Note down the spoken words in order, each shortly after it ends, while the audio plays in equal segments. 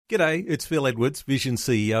G'day, it's Phil Edwards, Vision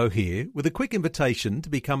CEO here, with a quick invitation to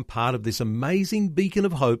become part of this amazing beacon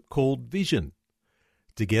of hope called Vision.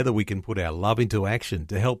 Together we can put our love into action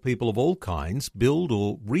to help people of all kinds build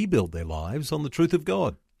or rebuild their lives on the truth of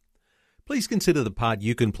God. Please consider the part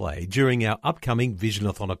you can play during our upcoming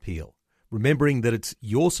Visionathon appeal, remembering that it's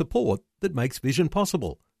your support that makes Vision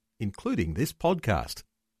possible, including this podcast.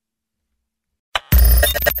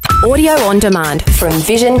 Audio on demand from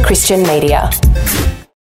Vision Christian Media.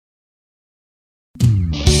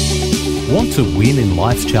 Want to win in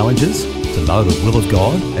life's challenges? To know the will of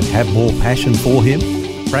God and have more passion for Him?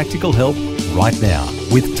 Practical help right now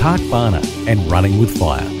with Tak Bhana and Running with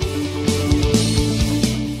Fire.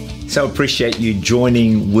 So appreciate you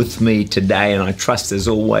joining with me today, and I trust as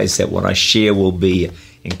always that what I share will be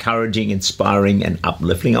encouraging, inspiring and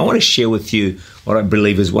uplifting. I want to share with you what I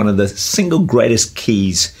believe is one of the single greatest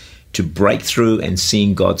keys to breakthrough and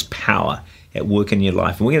seeing God's power at work in your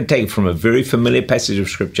life. And we're going to take it from a very familiar passage of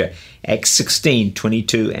Scripture, Acts 16,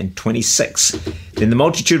 22 and 26. Then the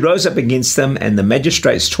multitude rose up against them, and the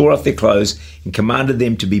magistrates tore off their clothes and commanded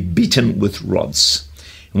them to be beaten with rods.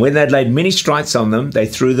 And when they had laid many stripes on them, they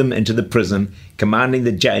threw them into the prison, commanding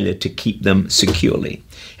the jailer to keep them securely.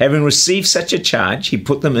 Having received such a charge, he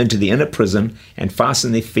put them into the inner prison and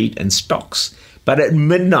fastened their feet in stocks. But at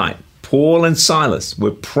midnight, Paul and Silas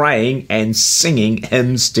were praying and singing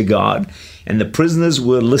hymns to God, and the prisoners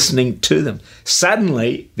were listening to them.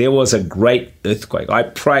 Suddenly, there was a great earthquake. I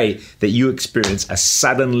pray that you experience a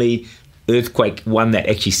suddenly earthquake, one that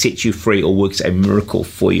actually sets you free or works a miracle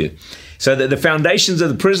for you. So that the foundations of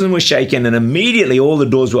the prison were shaken, and immediately all the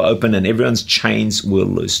doors were open and everyone's chains were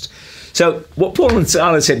loosed. So what Paul and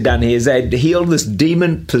Silas had done here is they'd healed this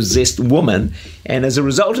demon-possessed woman, and as a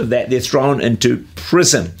result of that, they're thrown into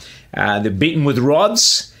prison. They're beaten with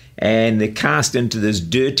rods, and they're cast into this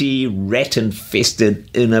dirty,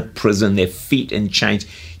 rat-infested inner prison, their feet in chains.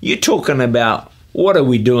 You're talking about, what are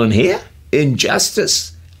we doing here?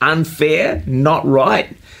 Injustice, unfair, not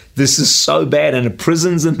right. This is so bad. And the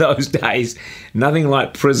prisons in those days, nothing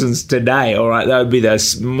like prisons today, all right? That would be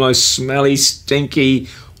the most smelly, stinky,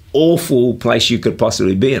 awful place you could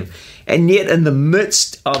possibly be in. And yet in the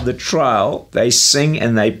midst of the trial, they sing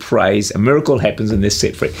and they praise. A miracle happens and they're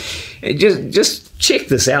set free. And just check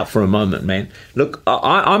this out for a moment, man. Look,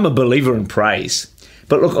 I'm a believer in praise.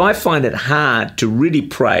 But look, I find it hard to really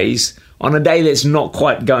praise on a day that's not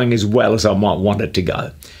quite going as well as I might want it to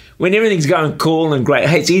go. When everything's going cool and great,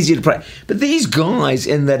 hey, it's easier to pray. But these guys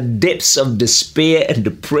in the depths of despair and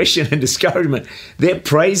depression and discouragement, they're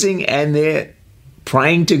praising and they're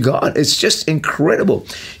praying to God. It's just incredible.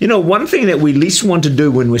 You know, one thing that we least want to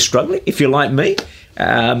do when we're struggling, if you're like me,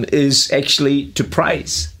 is actually to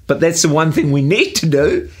praise. But that's the one thing we need to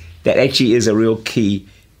do that actually is a real key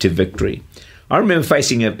to victory. I remember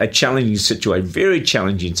facing a challenging situation, very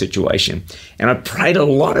challenging situation, and I prayed a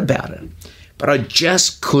lot about it, but I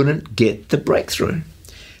just couldn't get the breakthrough.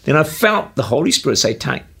 Then I felt the Holy Spirit say,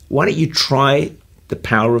 "Take, why don't you try the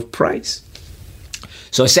power of praise?"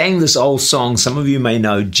 So I sang this old song, some of you may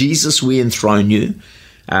know, "Jesus, we enthrone you.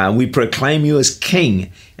 We proclaim you as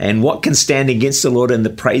King, and what can stand against the Lord in the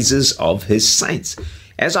praises of his saints?"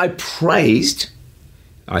 As I praised,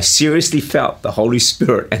 I seriously felt the Holy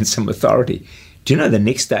Spirit and some authority. Do you know the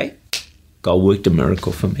next day, God worked a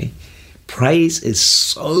miracle for me. Praise is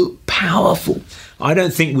so powerful. I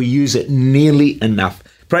don't think we use it nearly enough.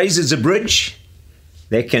 Praise is a bridge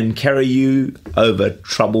that can carry you over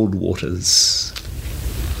troubled waters.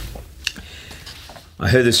 I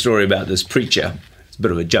heard a story about this preacher. It's a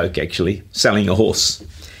bit of a joke, actually, selling a horse.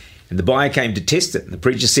 And the buyer came to test it. And the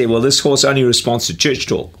preacher said, "Well, this horse only responds to church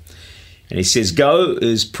talk." And he says, "Go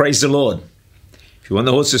is praise the Lord. If you want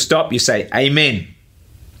the horse to stop, you say, Amen."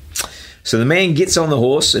 So the man gets on the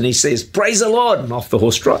horse and he says, "Praise the Lord," and off the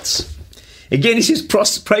horse trots. Again, he says,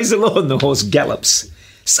 "Praise the Lord," and the horse gallops.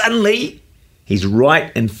 Suddenly, he's right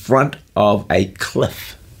in front of a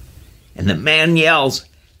cliff. And the man yells,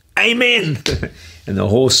 "Amen." And the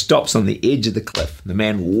horse stops on the edge of the cliff. The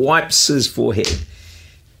man wipes his forehead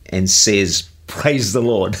and says, "Praise the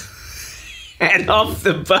Lord." And off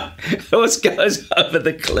the horse goes over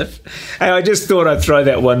the cliff. Hey, I just thought I'd throw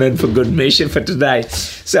that one in for good measure for today.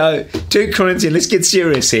 So 2 Corinthians, let's get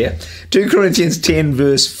serious here. 2 Corinthians 10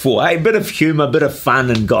 verse 4. Hey, a bit of humour, a bit of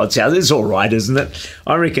fun in God's house. It's all right, isn't it?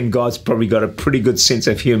 I reckon God's probably got a pretty good sense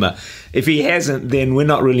of humour. If he hasn't, then we're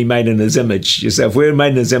not really made in his image. So if we're made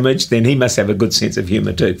in his image, then he must have a good sense of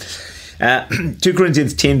humour too. 2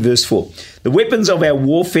 Corinthians 10 verse 4. The weapons of our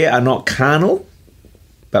warfare are not carnal,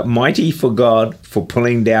 but mighty for God for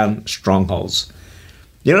pulling down strongholds.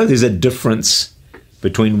 You know, there's a difference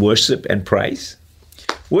between worship and praise.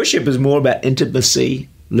 Worship is more about intimacy,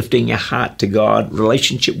 lifting our heart to God,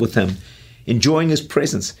 relationship with Him, enjoying His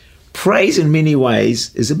presence. Praise in many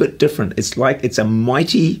ways is a bit different. It's like it's a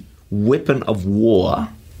mighty weapon of war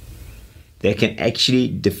that can actually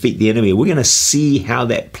defeat the enemy. We're going to see how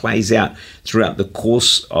that plays out throughout the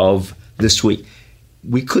course of this week.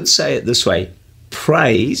 We could say it this way: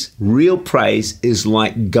 praise, real praise, is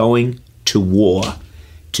like going to war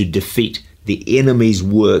to defeat the enemy's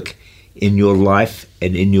work in your life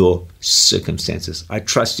and in your circumstances. I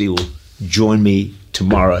trust you will join me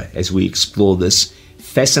tomorrow as we explore this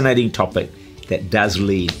fascinating topic that does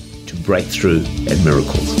lead to breakthrough and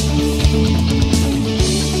miracles.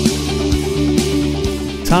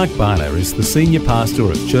 Tak Bhana is the Senior Pastor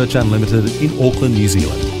of Church Unlimited in Auckland, New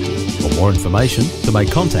Zealand. For more information, to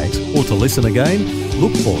make contact or to listen again,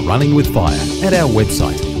 look for Running with Fire at our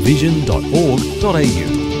website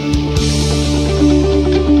vision.org.au.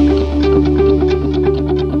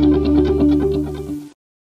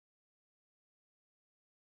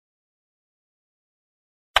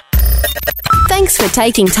 Thanks for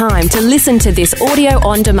taking time to listen to this audio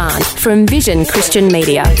on demand from Vision Christian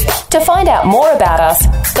Media. To find out more about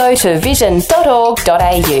us, go to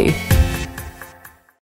vision.org.au.